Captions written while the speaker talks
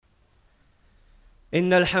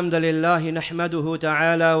إن الحمد لله نحمده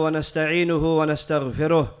تعالى ونستعينه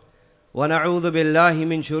ونستغفره ونعوذ بالله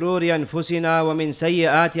من شرور أنفسنا ومن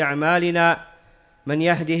سيئات أعمالنا من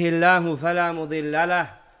يهده الله فلا مضل له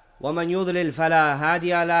ومن يضلل فلا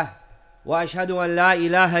هادي له وأشهد أن لا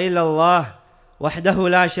إله إلا الله وحده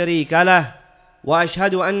لا شريك له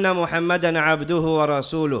وأشهد أن محمدا عبده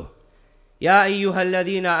ورسوله يا أيها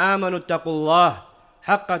الذين آمنوا اتقوا الله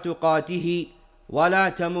حق تقاته ولا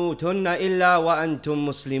تموتن إلا وأنتم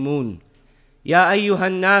مسلمون يا أيها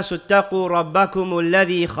الناس اتقوا ربكم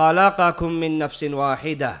الذي خلقكم من نفس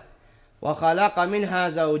واحدة وخلق منها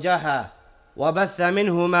زوجها وبث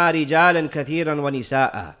منهما رجالا كثيرا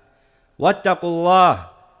ونساء واتقوا الله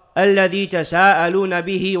الذي تساءلون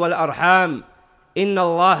به والأرحام إن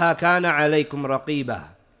الله كان عليكم رقيبا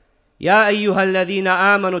يا أيها الذين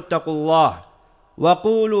آمنوا اتقوا الله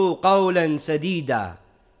وقولوا قولا سديدا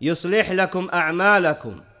يصلح لكم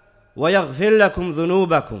أعمالكم ويغفر لكم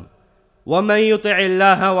ذنوبكم ومن يطع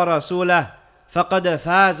الله ورسوله فقد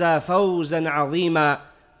فاز فوزا عظيما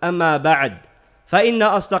أما بعد فإن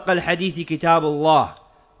أصدق الحديث كتاب الله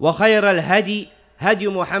وخير الهدي هدي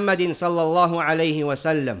محمد صلى الله عليه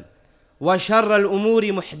وسلم وشر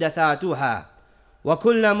الأمور محدثاتها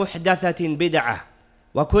وكل محدثة بدعة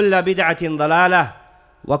وكل بدعة ضلالة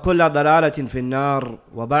وكل ضلالة في النار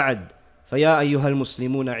وبعد فيا أيها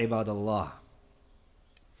المسلمون عباد الله.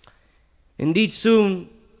 Indeed soon,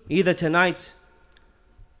 either tonight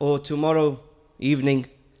or tomorrow evening,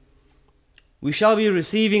 we shall be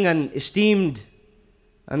receiving an esteemed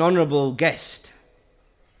and honorable guest,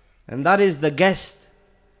 and that is the guest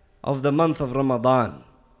of the month of Ramadan.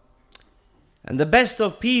 And the best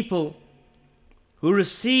of people who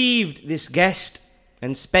received this guest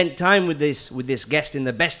and spent time with this guest in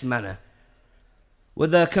the best manner were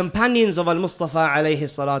the companions of Al-Mustafa alayhi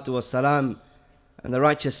salatu wassalam and the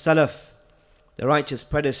righteous Salaf, the righteous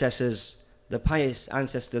predecessors, the pious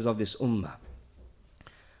ancestors of this ummah.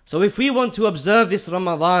 So if we want to observe this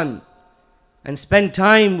Ramadan and spend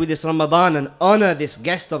time with this Ramadan and honor this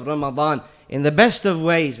guest of Ramadan in the best of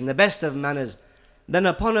ways, in the best of manners, then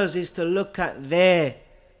upon us is to look at their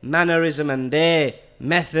mannerism and their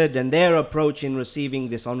method and their approach in receiving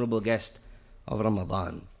this honorable guest of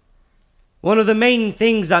Ramadan. One of the main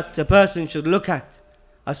things that a person should look at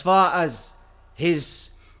as far as his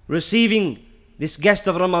receiving this guest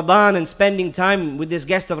of Ramadan and spending time with this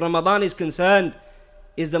guest of Ramadan is concerned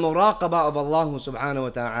is the muraqabah of Allah subhanahu wa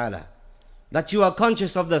ta'ala. That you are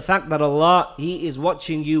conscious of the fact that Allah, He is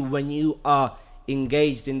watching you when you are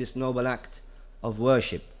engaged in this noble act of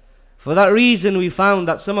worship. For that reason we found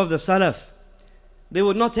that some of the Salaf, they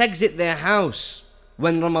would not exit their house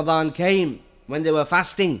when Ramadan came, when they were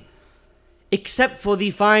fasting, except for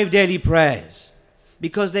the 5 daily prayers,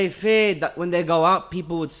 because they feared that when they go out,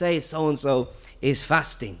 people would say so-and-so is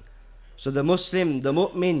fasting. So the Muslim, the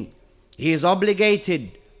mu'min, he is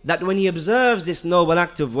obligated that when he observes this noble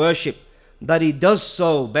act of worship, that he does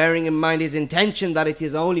so bearing in mind his intention that it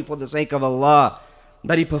is only for the sake of Allah,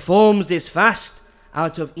 that he performs this fast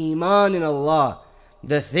out of iman in Allah.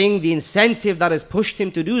 The incentive that has pushed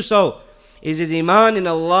him to do so is his iman in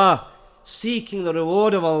Allah, seeking the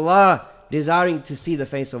reward of Allah, desiring to see the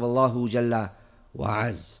face of Allah Jalla wa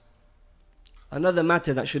Az. Another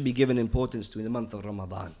matter that should be given importance to in the month of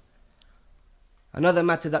Ramadan, another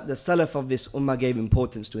matter that the Salaf of this ummah gave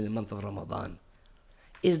importance to in the month of Ramadan,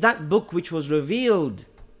 is that book which was revealed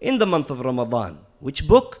in the month of Ramadan. Which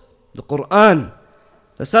book? The Quran.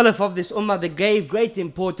 The Salaf of this ummah, they gave great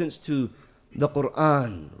importance to the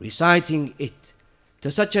Quran, reciting it to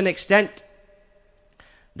such an extent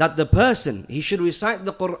that the person, he should recite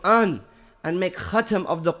the Quran and make khatam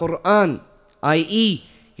of the Quran, i.e.,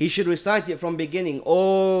 he should recite it from beginning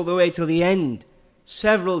all the way to the end,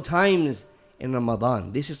 several times in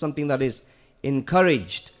Ramadan. This is something that is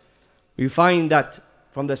encouraged. We find that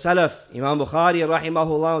from the Salaf, Imam Bukhari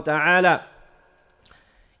rahimahullah ta'ala,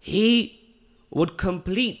 he would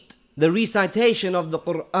complete the recitation of the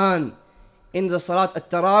Quran in the Salat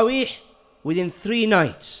at-Taraweeh within 3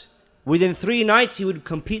 nights. Within 3 nights he would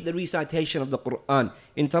complete the recitation of the Quran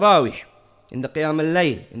in Taraweeh, in the Qiyam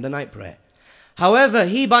al-Layl, in the night prayer. However,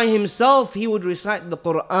 he by himself, he would recite the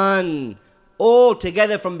Quran all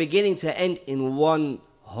together from beginning to end in one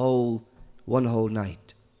whole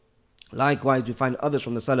night. Likewise, we find others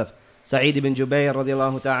from the Salaf, Sa'id ibn Jubayr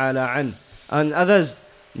radiallahu ta'ala an, and others,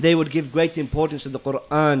 they would give great importance to the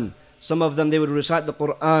Quran. Some of them, they would recite the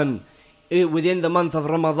Quran within the month of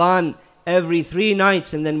Ramadan every 3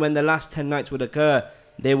 nights, and then when the last 10 nights would occur,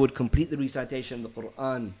 they would complete the recitation of the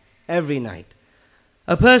Quran every night.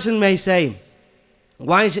 A person may say,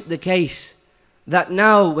 why is it the case that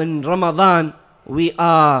now when Ramadan, we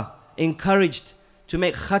are encouraged to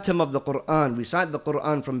make khatam of the Quran, recite the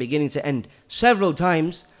Quran from beginning to end several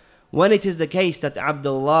times, when it is the case that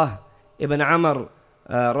Abdullah ibn Amr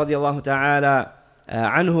radiallahu ta'ala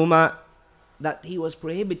anhuma, that he was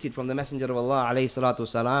prohibited from the Messenger of Allah alayhi salatu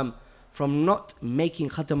wasalam from not making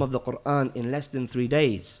khatam of the Quran in less than 3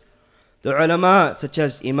 days. The ulama such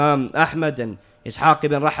as Imam Ahmad and Ishaq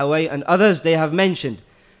ibn Rahaway and others, they have mentioned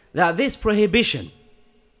that this prohibition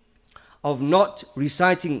of not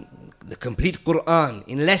reciting the complete Quran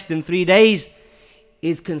in less than 3 days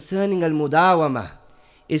is concerning al-mudawamah,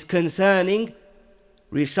 is concerning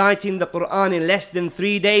reciting the Quran in less than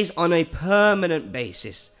 3 days on a permanent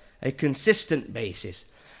basis, a consistent basis.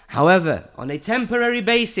 However, on a temporary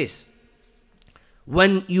basis,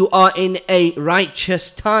 when you are in a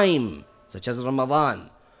righteous time, such as Ramadan,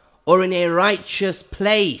 or in a righteous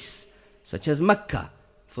place, such as Mecca,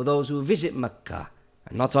 for those who visit Mecca,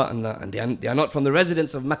 and they are not from the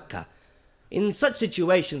residents of Mecca. In such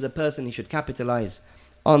situations, a person, he should capitalize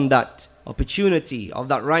on that opportunity of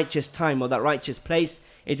that righteous time or that righteous place.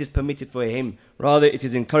 It is permitted for him, rather it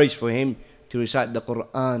is encouraged for him to recite the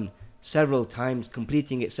Quran several times,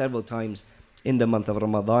 completing it several times in the month of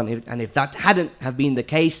Ramadan. And if that hadn't have been the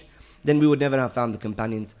case, then we would never have found the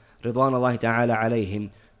companions, Ridwanullahi ta'ala alayhim,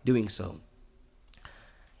 doing so.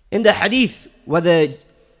 In the hadith, whether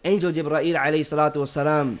Angel Jibreel alayhi salatu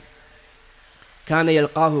wasalam kana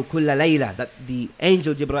yalqahu kulla layla, that the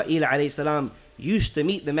Angel Jibreel alayhi salam used to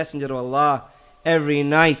meet the Messenger of Allah every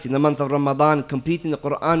night in the month of Ramadan, completing the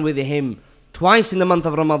Quran with him twice in the month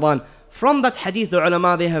of Ramadan. From that hadith, the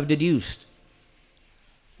ulama, they have deduced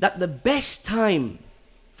that the best time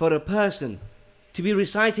for a person to be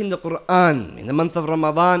reciting the Quran in the month of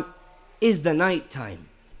Ramadan is the night time.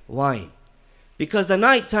 Why? Because the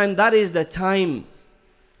night time, that is the time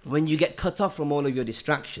when you get cut off from all of your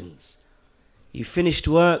distractions. You finished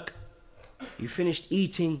work, you finished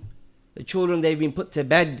eating, the children, they've been put to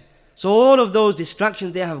bed. So all of those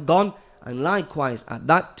distractions, they have gone. And likewise, at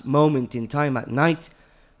that moment in time at night,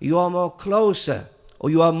 you are more closer, or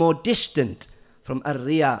you are more distant from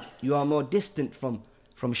ar-riya. You are more distant from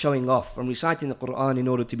showing off, from reciting the Quran in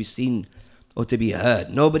order to be seen or to be heard.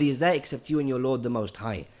 Nobody is there except you and your Lord the Most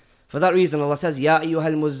High. For that reason, Allah says, Ya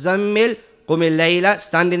ayyuhal muzammil, qum al-layla,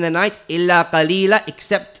 stand in the night, illa qalila,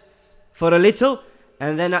 except for a little.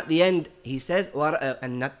 And then at the end, he says,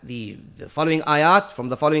 and at the following ayat, from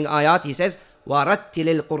the following ayat, he says,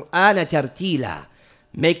 وَرَتِّلِ الْقُرْآنَ تَرْتِيلًا.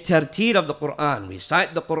 Make tartil of the Quran.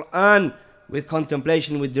 Recite the Quran with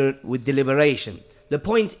contemplation, with deliberation. The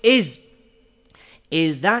point is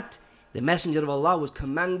that the Messenger of Allah was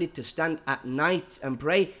commanded to stand at night and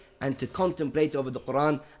pray and to contemplate over the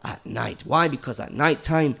Quran at night. Why? Because at night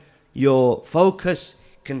time, your focus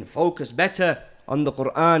can focus better on the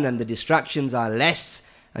Quran and the distractions are less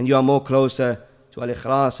and you are more closer to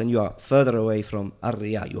al-ikhlas and you are further away from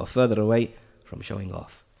ar-riya. You are further away from showing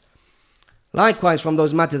off. Likewise, from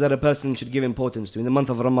those matters that a person should give importance to in the month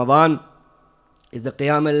of Ramadan is the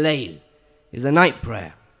Qiyam al-Layl, is the night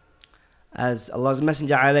prayer. As Allah's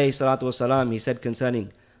Messenger alayhi salatu wasalam, he said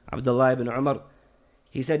concerning Abdullah ibn Umar,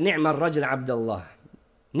 he said, Ni'ma al-Rajul Abdullah.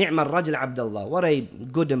 Ni'ma al-Rajul Abdullah. What a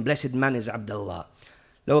good and blessed man is Abdullah.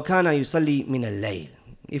 لو كان يصلي من الليل.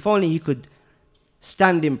 If only he could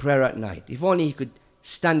stand in prayer at night. If only he could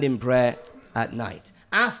stand in prayer at night.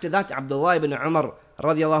 After that, Abdullah ibn Umar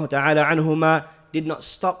radiallahu ta'ala anhuma did not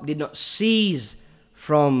stop, did not cease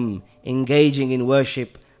from engaging in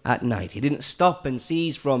worship at night. He didn't stop and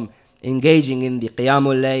cease from engaging in the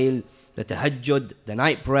Qiyamul Layl, the Tahajjud, the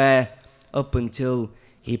night prayer, up until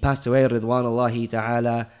he passed away, Ridwanullahi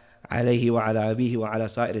ta'ala alayhi wa ala abihi wa ala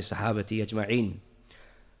sa'iri sahabati ajma'in.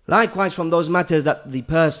 Likewise, from those matters that the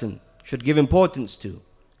person should give importance to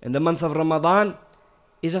in the month of Ramadan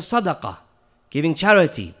is a sadaqah, giving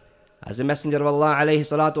charity. As the Messenger of Allah alayhi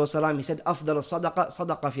salatu wasalam, he said, Afdal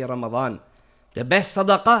sadaqa fi Ramadan. The best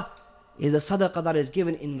sadaqah is the sadaqah that is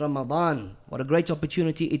given in Ramadan. What a great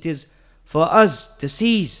opportunity it is for us to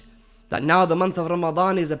seize that now the month of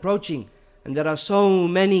Ramadan is approaching and there are so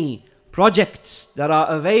many projects that are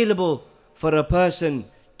available for a person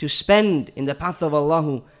to spend in the path of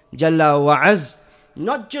Allah Jalla wa Az.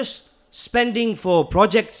 Not just spending for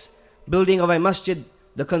projects, building of a masjid,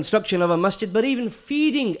 the construction of a masjid, but even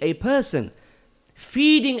feeding a person,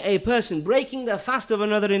 breaking the fast of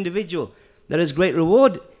another individual. There is great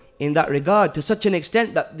reward in that regard, to such an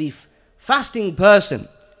extent that the fasting person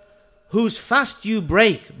whose fast you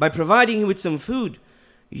break by providing him with some food,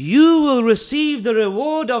 you will receive the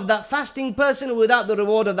reward of that fasting person without the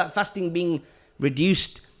reward of that fasting being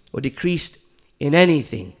reduced or decreased in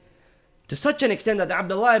anything. To such an extent that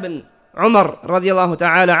Abdullah ibn Umar radiallahu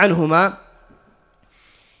ta'ala anhuma,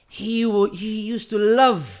 he used to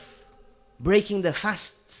love breaking the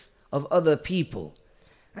fasts of other people.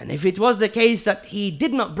 And if it was the case that he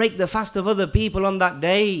did not break the fast of other people on that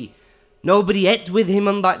day, nobody ate with him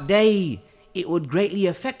on that day, it would greatly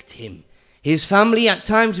affect him. His family at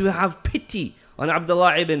times would have pity on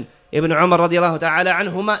Abdullah ibn Umar radiallahu ta'ala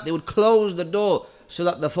anhuma. They would close the door so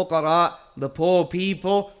that the fuqara, the poor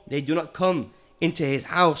people, they do not come into his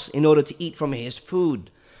house in order to eat from his food.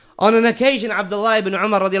 On an occasion, Abdullah ibn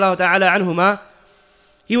Umar radiallahu ta'ala anhuma,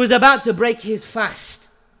 he was about to break his fast.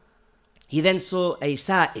 He then saw a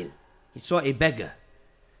sa'il. He saw a beggar.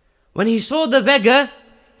 When he saw the beggar,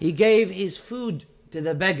 he gave his food to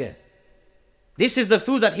the beggar. This is the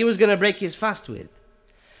food that he was going to break his fast with.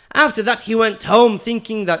 After that, he went home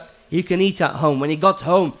thinking that he can eat at home. When he got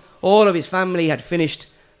home, all of his family had finished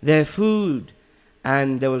their food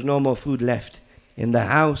and there was no more food left in the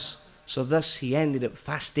house. So thus he ended up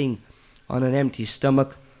fasting on an empty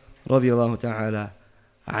stomach, radiyallahu ta'ala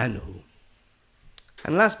anhu.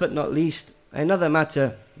 And last but not least, another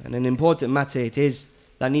matter, and an important matter it is,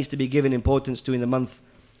 that needs to be given importance to in the month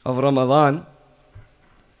of Ramadan,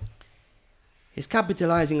 is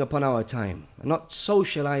capitalizing upon our time and not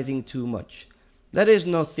socializing too much. There's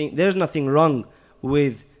nothing wrong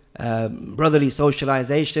with brotherly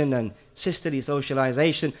socialization and sisterly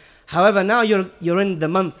socialization. However, now you're in the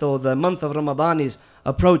month, or the month of Ramadan is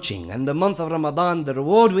approaching, and the month of Ramadan, the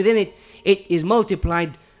reward within it is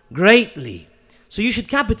multiplied greatly. So you should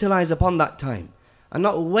capitalize upon that time and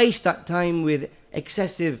not waste that time with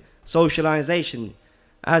excessive socialization.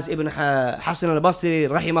 As Ibn Hasan al-Basri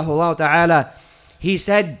rahimahullah ta'ala, he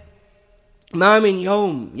said, مَا مِنْ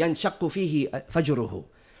يَوْمٍ يَنْشَقُّ فِيهِ فَجْرُهُ.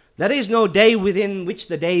 There is no day within which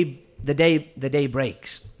the day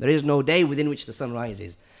breaks. There is no day within which the sun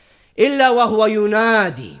rises. إِلَّا وَهُوَ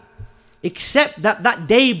يُنَادِي. Except that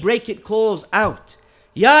daybreak it calls out,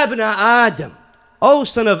 يَا ابْنَ آدَمْ, O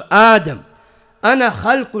son of Adam, أَنَا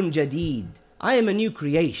خَلْقٌ جَدِيد. I am a new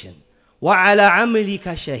creation. وَعَلَى عَمَلِكَ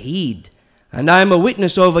شَهِيد. And I am a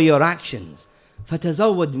witness over your actions.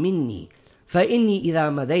 فَتَزَوَّدْ مِنِّي فَإِنِّي إِذَا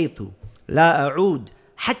مَضَيْتُ لَا أَعُودُ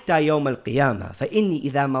حَتَّى يَوْمَ الْقِيَامَةِ فَإِنِّي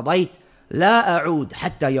إِذَا مَضَيْتُ لَا أَعُودُ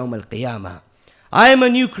حَتَّى يَوْمَ الْقِيَامَةِ. I am a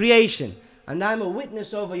new creation, and I am a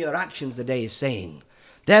witness over your actions, the day is saying.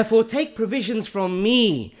 Therefore take provisions from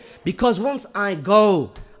me, because once I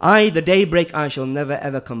go, the daybreak, I shall never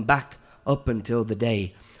ever come back up until the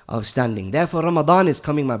day of standing. Therefore Ramadan is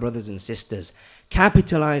coming, my brothers and sisters.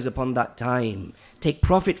 Capitalize upon that time. Take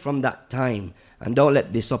profit from that time. And don't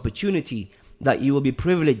let this opportunity that you will be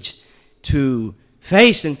privileged to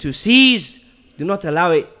face and to seize, do not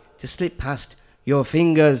allow it to slip past your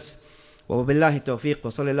fingers. وَبِاللَّهِ التَّوْفِيقُ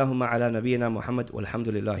وَصَلِّ اللَّهُمَّ عَلَى نَبِيِّنَا مُحَمَّدٍ وَالْحَمْدُ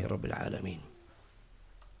لِلَّهِ رَبِّ الْعَالَمِينَ.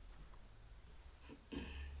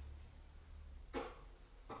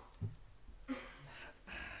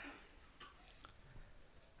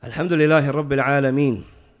 الحمد لله رب العالمين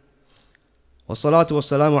والصلاة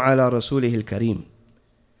والسلام على رسوله الكريم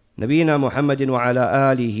نبينا محمد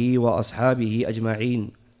وعلى آله وأصحابه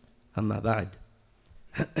أجمعين أما بعد.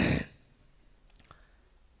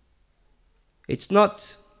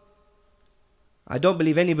 I don't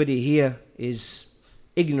believe anybody here is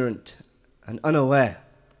ignorant and unaware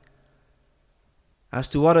as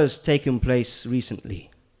to what has taken place recently,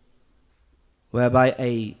 whereby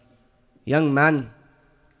a young man,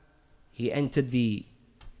 he entered the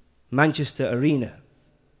Manchester Arena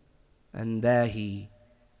and there he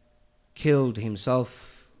killed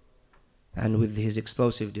himself, and with his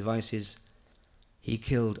explosive devices he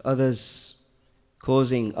killed others,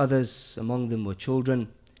 causing others, among them were children,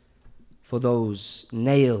 for those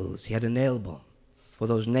nails, he had a nail bomb, for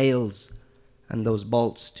those nails and those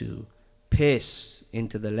bolts to pierce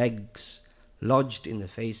into the legs, lodged in the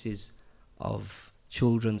faces of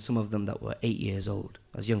children, some of them that were 8 years old,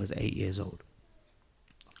 as young as 8 years old.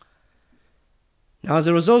 Now, as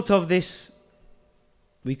a result of this,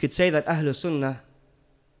 we could say that Ahlul Sunnah,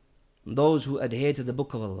 those who adhere to the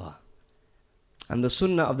Book of Allah and the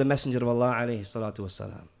Sunnah of the Messenger of Allah alayhi salatu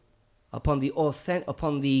wasalam, upon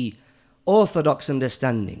the orthodox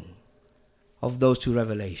understanding of those two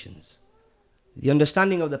revelations, the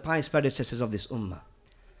understanding of the pious predecessors of this ummah,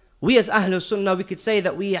 we as Ahlul Sunnah, we could say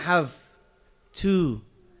that we have two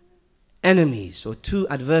enemies or two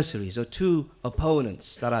adversaries or two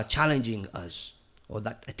opponents that are challenging us or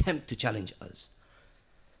that attempt to challenge us.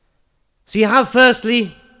 So you have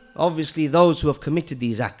firstly, obviously, those who have committed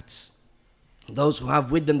these acts, those who have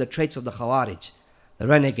with them the traits of the Khawarij, the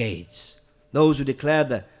renegades, those who declare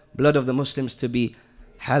the blood of the Muslims to be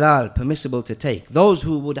halal, permissible to take, those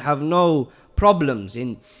who would have no problems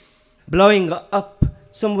in blowing up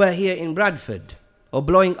somewhere here in Bradford, or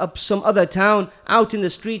blowing up some other town out in the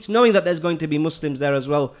streets, knowing that there's going to be Muslims there as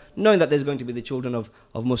well, knowing that there's going to be the children of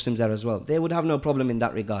Muslims there as well. They would have no problem in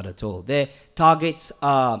that regard at all. Their targets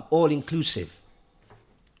are all-inclusive.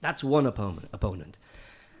 That's one opponent.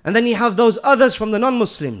 And then you have those others from the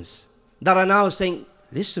non-Muslims that are now saying,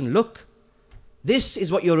 listen, look, this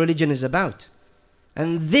is what your religion is about.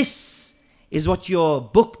 And this is what your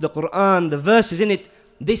book, the Quran, the verses in it,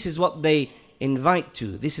 this is what they invite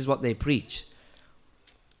to. This is what they preach.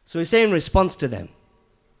 So we say in response to them,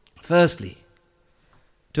 firstly,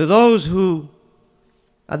 to those who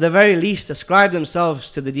at the very least ascribe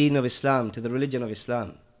themselves to the deen of Islam, to the religion of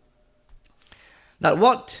Islam, that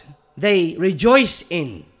what they rejoice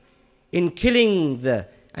in killing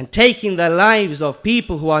and taking the lives of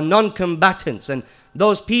people who are non-combatants, and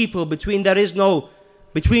those people between there is no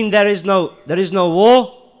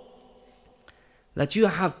war, that you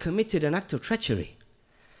have committed an act of treachery.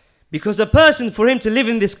 Because a person, for him to live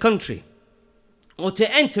in this country or to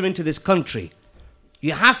enter into this country,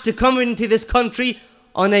 you have to come into this country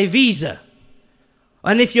on a visa.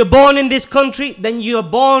 And if you're born in this country, then you're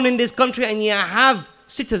born in this country and you have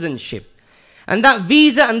citizenship. And that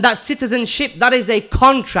visa and that citizenship, that is a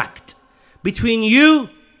contract between you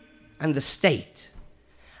and the state.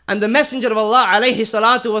 And the Messenger of Allah, alayhi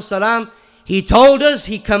salatu wasalam, he told us,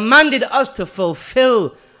 he commanded us to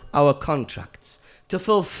fulfill our contracts, to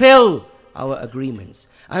fulfill our agreements,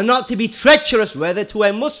 and not to be treacherous, whether to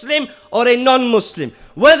a Muslim or a non-Muslim.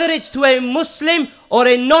 Whether it's to a Muslim or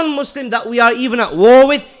a non-Muslim that we are even at war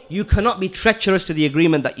with, you cannot be treacherous to the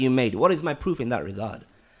agreement that you made. What is my proof in that regard?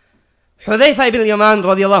 Hudhayfa ibn Yaman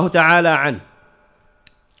radiallahu ta'ala an,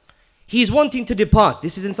 he's wanting to depart.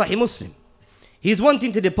 This is in Sahih Muslim. He's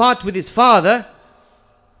wanting to depart with his father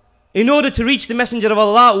in order to reach the Messenger of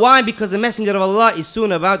Allah. Why? Because the Messenger of Allah is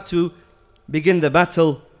soon about to begin the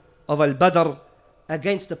battle of Al-Badr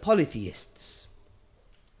against the polytheists.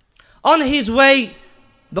 On his way,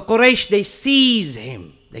 the Quraysh, they seize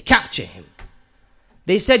him, they capture him.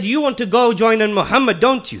 They said, you want to go join in Muhammad,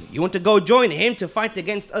 don't you? You want to go join him to fight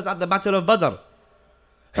against us at the battle of Badr.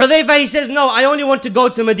 Hudhayfa, he says, no, I only want to go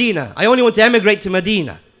to Medina. I only want to emigrate to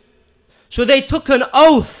Medina. So they took an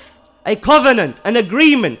oath, a covenant, an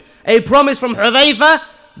agreement, a promise from Hudhayfa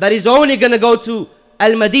that he's only going to go to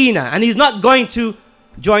Al-Madinah and he's not going to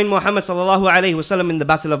join Muhammad sallallahu alayhi wasallam in the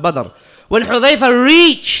battle of Badr. When Hudhayfa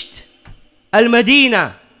reached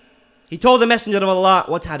Al-Madinah, he told the Messenger of Allah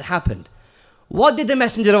what had happened. What did the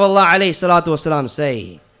Messenger of Allah alayhi salatu wasalam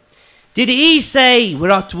say? Did he say,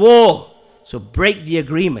 we're at war, so break the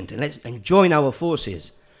agreement and join our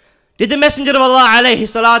forces? Did the Messenger of Allah alayhi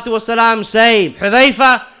salatu wasalam say,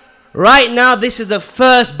 Hudhayfa, right now this is the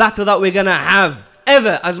first battle that we're going to have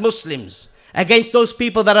ever as Muslims against those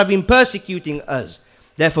people that have been persecuting us.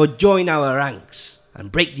 Therefore join our ranks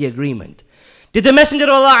and break the agreement. Did the Messenger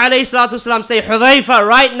of Allah alayhi salatu wasalam say, Hudhayfa,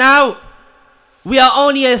 right now we are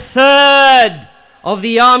only a third of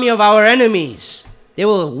the army of our enemies. They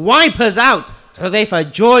will wipe us out.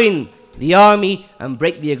 Hudhayfa, join the army and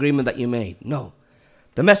break the agreement that you made. No.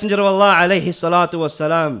 The Messenger of Allah alayhi salatu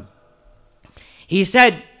wasalam, he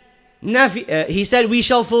said, we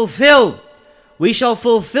shall fulfill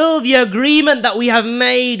the agreement that we have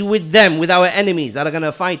made with them, with our enemies that are going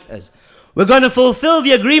to fight us. We're going to fulfill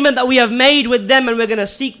the agreement that we have made with them, and we're going to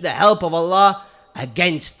seek the help of Allah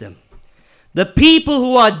against them. The people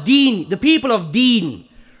who are deen, the people of deen,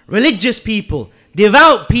 religious people,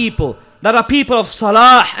 devout people, that are people of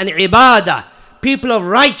salah and ibadah, people of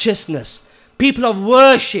righteousness, people of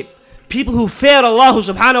worship, people who fear Allah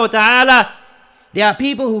subhanahu wa ta'ala, they are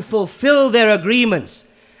people who fulfill their agreements.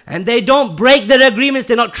 And they don't break their agreements,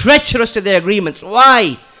 they're not treacherous to their agreements.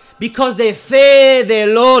 Why? Because they fear their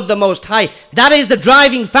Lord the Most High. That is the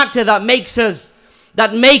driving factor that makes us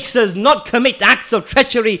not commit acts of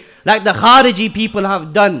treachery like the Khariji people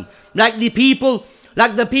have done. Like the people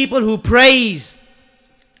who praise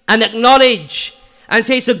and acknowledge and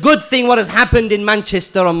say it's a good thing what has happened in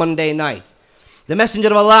Manchester on Monday night. The Messenger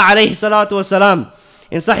of Allah alayhi salatu wasalam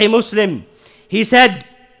in Sahih Muslim, he said,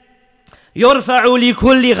 يرفع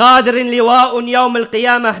لكل غادر لواء يوم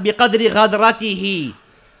القيامة بقدر غدرته.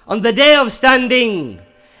 On the day of standing,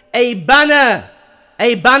 a banner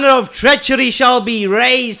of treachery shall be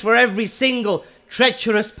raised for every single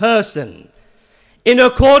treacherous person, in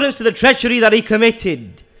accordance to the treachery that he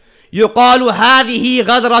committed. يقال هذه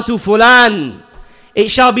غدرة فلان. It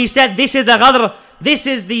shall be said, this is the ghadr, this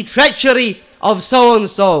is the treachery of so and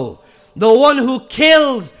so. The one who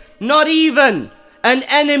kills not even an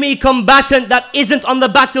enemy combatant that isn't on the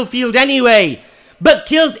battlefield anyway, but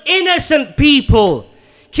kills innocent people,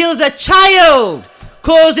 kills a child,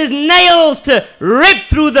 causes nails to rip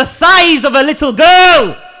through the thighs of a little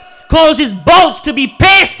girl, causes bolts to be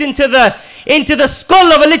pierced into the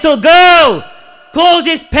skull of a little girl,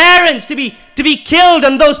 causes parents to be killed,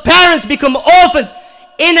 and those parents become orphans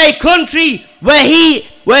in a country where he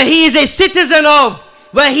is a citizen of,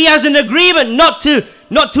 where he has an agreement not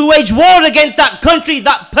to wage war against that country,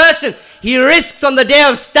 that person. He risks on the day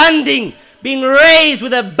of standing being raised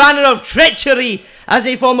with a banner of treachery as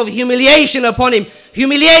a form of humiliation upon him.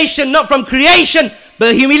 Humiliation not from creation,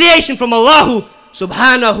 but humiliation from Allah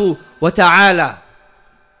subhanahu wa ta'ala.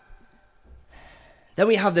 Then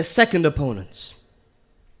we have the second opponents.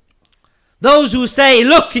 Those who say,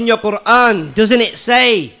 look in your Quran, doesn't it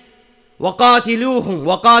say, وَقَاتِلُوهُمْ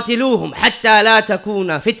وَقَاتِلُوهُمْ حَتَّى لَا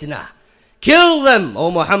تَكُونَ فِتْنَةً. Kill them, O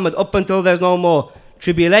Muhammad, up until there's no more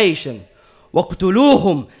tribulation.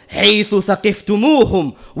 وَاقْتُلُوهُمْ حَيْثُ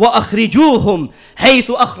ثَقِفْتُمُوهُمْ وَأَخْرِجُوهُمْ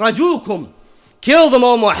حَيْثُ أَخْرَجُوكُمْ. Kill them,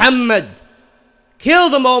 O Muhammad. Kill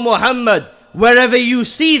them, O Muhammad, wherever you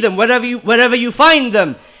see them, wherever you find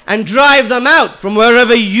them, and drive them out from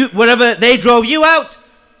wherever they drove you out.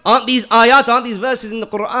 Aren't these ayat, aren't these verses in the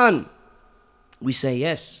Quran? We say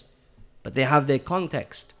yes, but they have their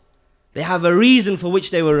context. They have a reason for which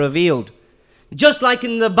they were revealed. Just like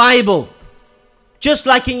in the Bible, just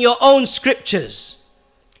like in your own scriptures,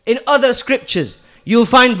 in other scriptures, you'll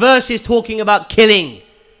find verses talking about killing.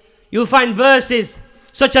 You'll find verses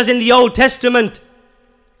such as in the Old Testament,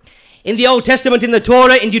 in the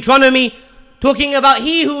Torah, in Deuteronomy, talking about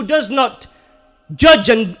he who does not judge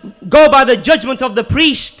and go by the judgment of the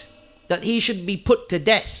priest, that he should be put to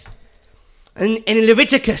death. And in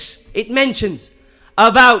Leviticus, it mentions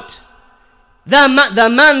about the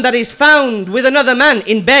man that is found with another man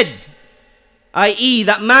in bed, i.e.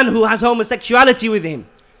 that man who has homosexuality with him.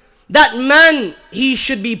 That man, he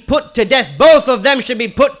should be put to death. Both of them should be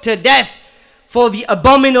put to death for the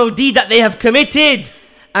abominable deed that they have committed,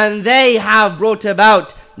 and they have brought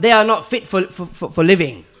about. They are not fit for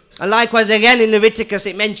living. And likewise again in Leviticus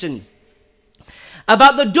it mentions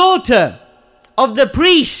about the daughter of the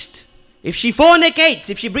priest. If she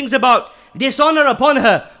fornicates, if she brings about dishonor upon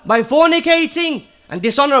her by fornicating, and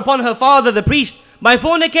dishonor upon her father, the priest, by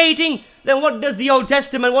fornicating, then what does the Old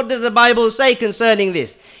Testament, what does the Bible say concerning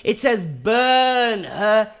this? It says, burn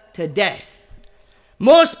her to death.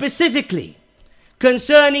 More specifically,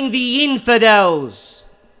 concerning the infidels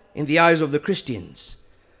in the eyes of the Christians,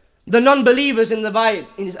 the non-believers in the Bible,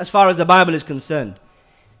 as far as the Bible is concerned.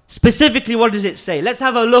 Specifically, what does it say? Let's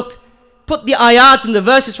have a look. Put the ayat and the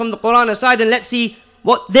verses from the Quran aside and let's see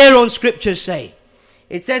what their own scriptures say.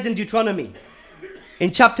 It says in Deuteronomy,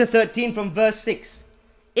 in chapter 13 from verse 6,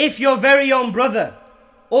 if your very own brother,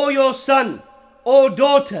 or your son, or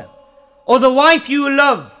daughter, or the wife you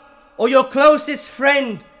love, or your closest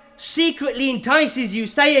friend secretly entices you,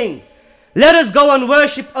 saying, let us go and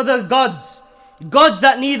worship other gods, gods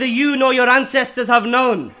that neither you nor your ancestors have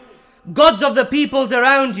known, gods of the peoples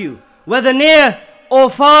around you, whether near or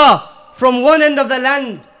far, from one end of the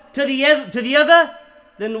land to the other,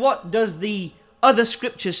 then what does the other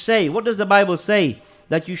scriptures say? What does the Bible say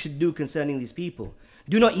that you should do concerning these people?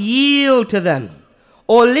 Do not yield to them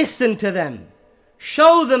or listen to them.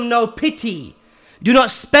 Show them no pity. Do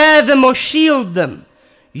not spare them or shield them.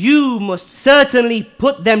 You must certainly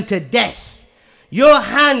put them to death. Your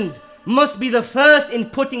hand must be the first in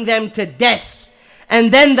putting them to death,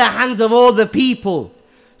 and then the hands of all the people.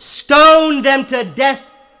 Stone them to death.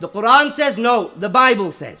 The Quran says, no, the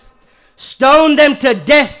Bible says, stone them to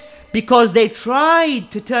death because they tried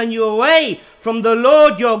to turn you away from the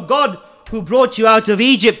Lord your God who brought you out of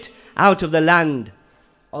Egypt, out of the land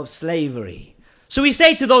of slavery. So we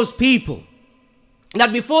say to those people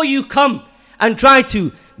that before you come and try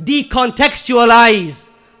to decontextualize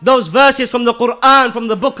those verses from the Quran, from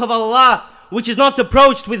the book of Allah, which is not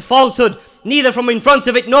approached with falsehood, neither from in front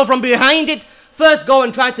of it nor from behind it, first go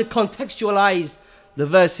and try to contextualize the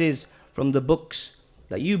verses from the books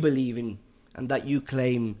that you believe in and that you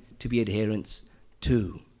claim to be adherents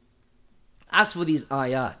to. As for these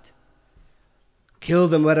ayat, kill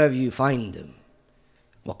them wherever you find them.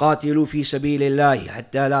 وَقَاتِلُوا فِي سَبِيلِ اللَّهِ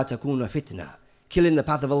حَتَّى لَا تَكُونَ فِتْنَةً. Kill in the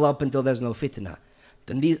path of Allah up until there's no fitna.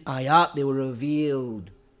 Then these ayat, they were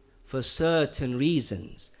revealed for certain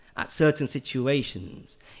reasons, at certain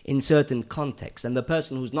situations, in certain contexts. And the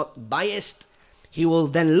person who's not biased, he will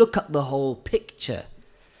then look at the whole picture.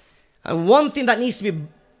 And one thing that needs to be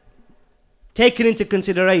taken into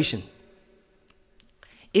consideration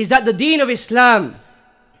is that the deen of Islam,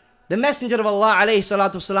 the Messenger of Allah alayhi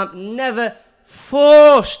salatu wasalam, never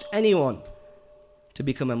forced anyone to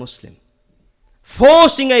become a Muslim.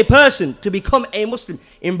 forcing a person to become a Muslim,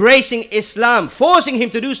 embracing Islam, forcing him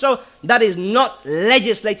to do so, that is not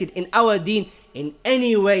legislated in our deen in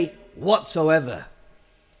any way whatsoever.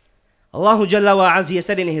 Allah Jalla wa Azza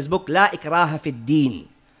said in his book, لا إكراه في الدين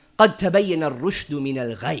قد تبين الرشد من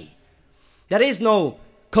الغي. There is no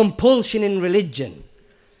compulsion in religion.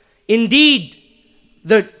 Indeed,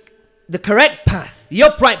 the correct path, the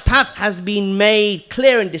upright path has been made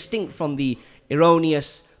clear and distinct from the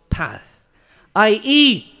erroneous path.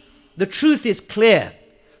 I.e., the truth is clear.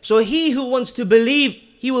 So he who wants to believe,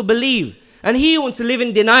 he will believe. And he who wants to live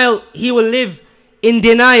in denial, he will live in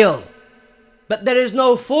denial. But there is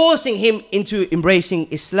no forcing him into embracing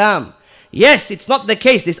Islam. Yes, it's not the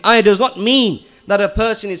case. This ayah does not mean that a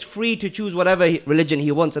person is free to choose whatever religion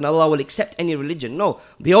he wants and Allah will accept any religion. No,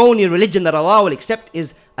 the only religion that Allah will accept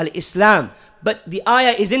is Al-Islam. But the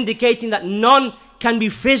ayah is indicating that none can be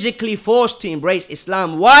physically forced to embrace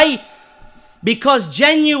Islam. Why? Because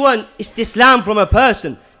genuine Islam from a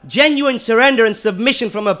person, genuine surrender and submission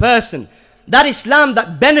from a person, that Islam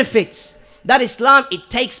that benefits, that Islam, it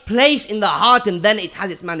takes place in the heart and then it has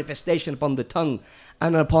its manifestation upon the tongue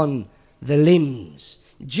and upon the limbs.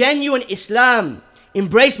 Genuine Islam,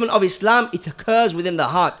 embracement of Islam, it occurs within the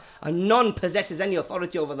heart, and none possesses any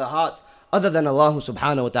authority over the heart other than Allah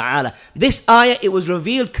subhanahu wa ta'ala. This ayah, it was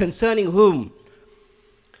revealed concerning whom?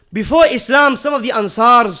 Before Islam, some of the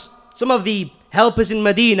Ansars, some of the helpers in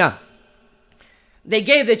Medina, they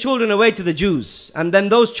gave their children away to the Jews, and then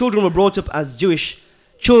those children were brought up as Jewish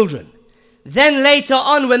children. Then later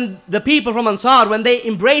on, when the people from Ansar, when they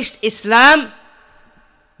embraced Islam,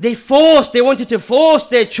 they wanted to force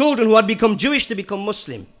their children who had become Jewish to become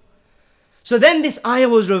Muslim. So then this ayah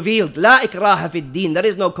was revealed, La ikraha fid deen, there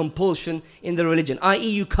is no compulsion in the religion, i.e.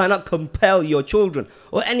 you cannot compel your children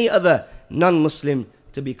or any other non-Muslim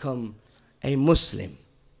to become a Muslim.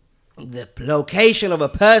 The location of a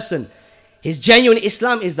person, his genuine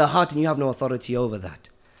Islam is the heart, and you have no authority over that.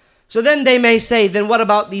 So then they may say, then what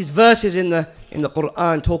about these verses in the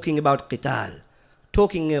Quran talking about qital,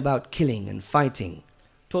 talking about killing and fighting,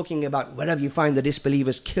 talking about wherever you find the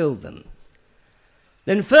disbelievers, kill them.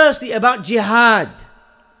 Then firstly about jihad.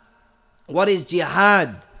 What is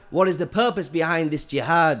jihad? What is the purpose behind this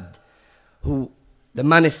jihad? The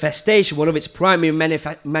manifestation, one of its primary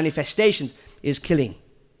manifestations is killing.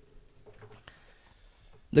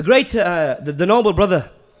 The great, the noble brother,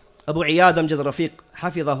 Abu Iyad Amjad Rafiq,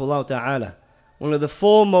 Hafidhahullah Ta'ala, one of the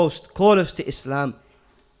foremost callers to Islam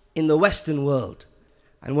in the Western world,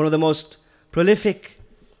 and one of the most prolific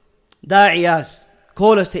da'iyas,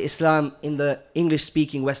 callers to Islam in the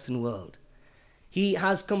English-speaking Western world. He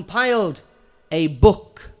has compiled a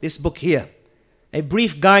book, this book here, a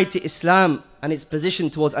brief guide to Islam and its position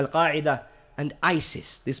towards Al-Qaeda and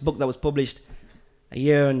ISIS. This book that was published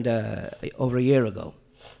over a year ago.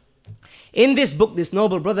 In this book, this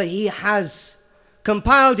noble brother, he has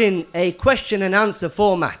compiled in a question and answer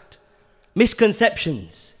format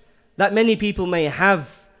misconceptions that many people may have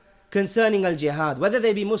concerning al-jihad, whether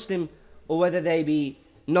they be Muslim or whether they be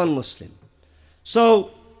non-Muslim.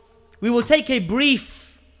 So we will take a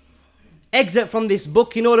brief excerpt from this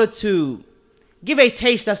book in order to give a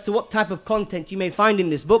taste as to what type of content you may find in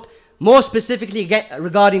this book, more specifically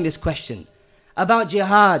regarding this question about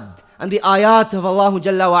jihad and the ayat of Allah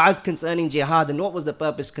Jalla wa Az concerning jihad and what was the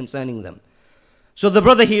purpose concerning them. So the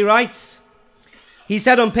brother, he writes, he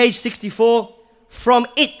said on page 64, from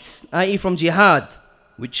it, i.e. from jihad,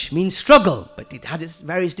 which means struggle, but it has its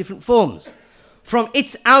various different forms. From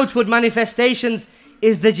its outward manifestations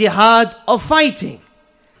is the jihad of fighting.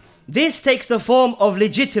 This takes the form of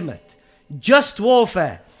legitimate, just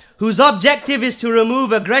warfare, whose objective is to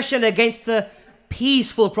remove aggression against the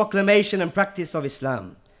peaceful proclamation and practice of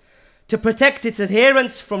Islam, to protect its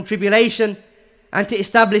adherents from tribulation, and to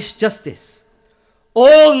establish justice.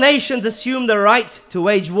 All nations assume the right to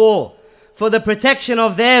wage war for the protection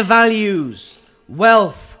of their values,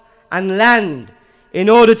 wealth, and land in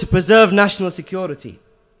order to preserve national security.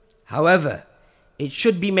 However, it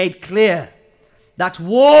should be made clear that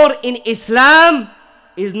war in Islam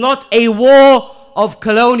is not a war of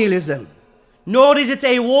colonialism, nor is it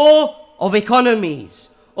a war of economies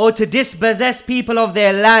or to dispossess people of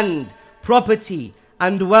their land, property,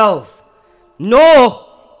 and wealth, nor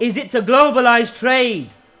is it to globalize trade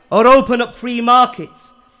or open up free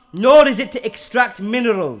markets, nor is it to extract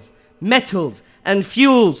minerals, metals, and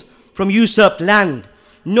fuels from usurped land,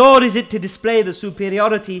 nor is it to display the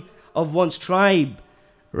superiority of one's tribe,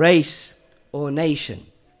 race, or nation.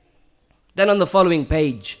 Then on the following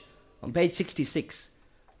page, on page 66,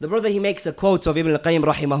 the brother, he makes a quote of Ibn al-Qayyim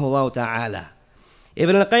rahimahullah ta'ala.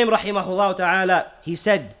 Ibn al-Qayyim rahimahullah ta'ala, he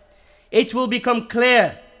said, it will become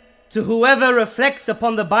clear to whoever reflects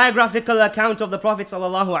upon the biographical account of the Prophet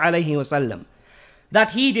ﷺ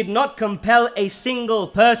that he did not compel a single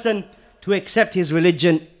person to accept his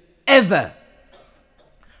religion ever.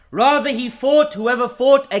 Rather, he fought whoever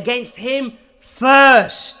fought against him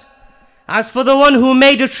first. As for the one who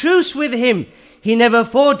made a truce with him, he never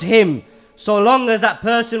fought him so long as that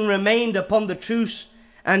person remained upon the truce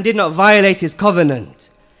and did not violate his covenant.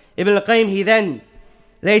 Ibn al-Qayyim, he then,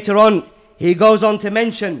 later on, he goes on to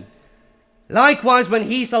mention, likewise when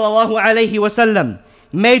he ﷺ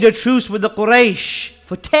made a truce with the Quraysh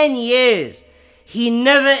for 10 years, he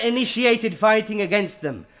never initiated fighting against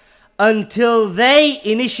them until they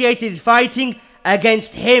initiated fighting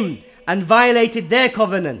against him and violated their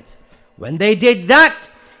covenant. When they did that,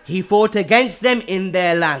 he fought against them in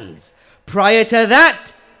their lands. Prior to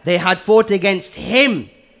that, they had fought against him,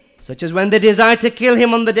 such as when they desired to kill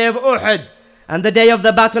him on the day of Uhud and the day of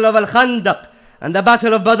the battle of Al-Khandaq and the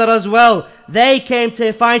battle of Badr as well. They came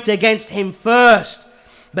to fight against him first.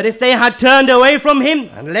 But if they had turned away from him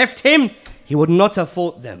and left him, he would not have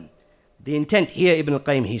fought them. The intent here, Ibn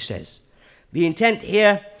al-Qayyim, he says, the intent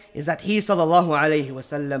here is that he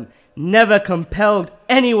ﷺ never compelled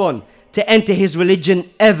anyone to enter his religion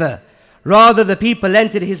ever. Rather, the people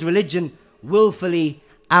entered his religion willfully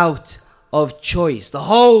out of choice. The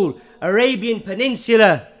whole Arabian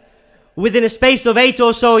Peninsula, within a space of 8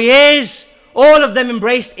 or so years, all of them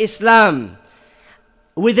embraced Islam.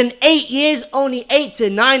 Within 8 years, only 800 to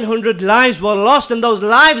 900 lives were lost, and those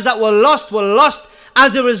lives that were lost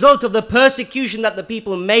as a result of the persecution that the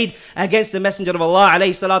people made against the Messenger of Allah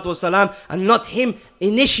ﷺ, and not him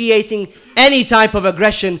initiating any type of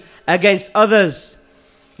aggression against others.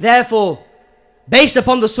 Therefore, based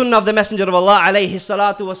upon the sunnah of the Messenger of Allah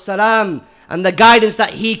ﷺ, and the guidance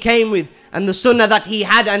that he came with, and the sunnah that he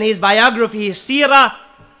had, and his biography, his seerah,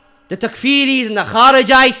 the takfiris and the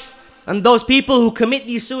kharijites, and those people who commit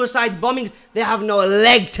these suicide bombings, they have no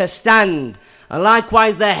leg to stand. And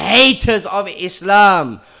likewise the haters of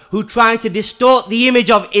Islam, who try to distort the image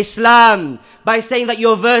of Islam by saying that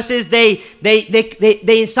your verses, they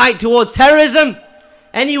incite towards terrorism.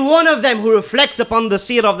 Any one of them who reflects upon the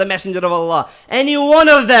seerah of the Messenger of Allah, any one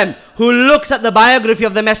of them who looks at the biography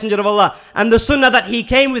of the Messenger of Allah and the sunnah that he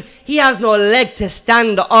came with, he has no leg to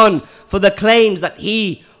stand on for the claims that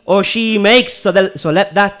he or she makes. So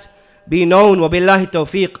let that be known. وبالله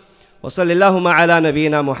التوفيق وصلى اللهم على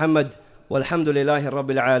نبينا محمد والحمد لله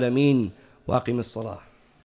رب العالمين وأقم الصلاة.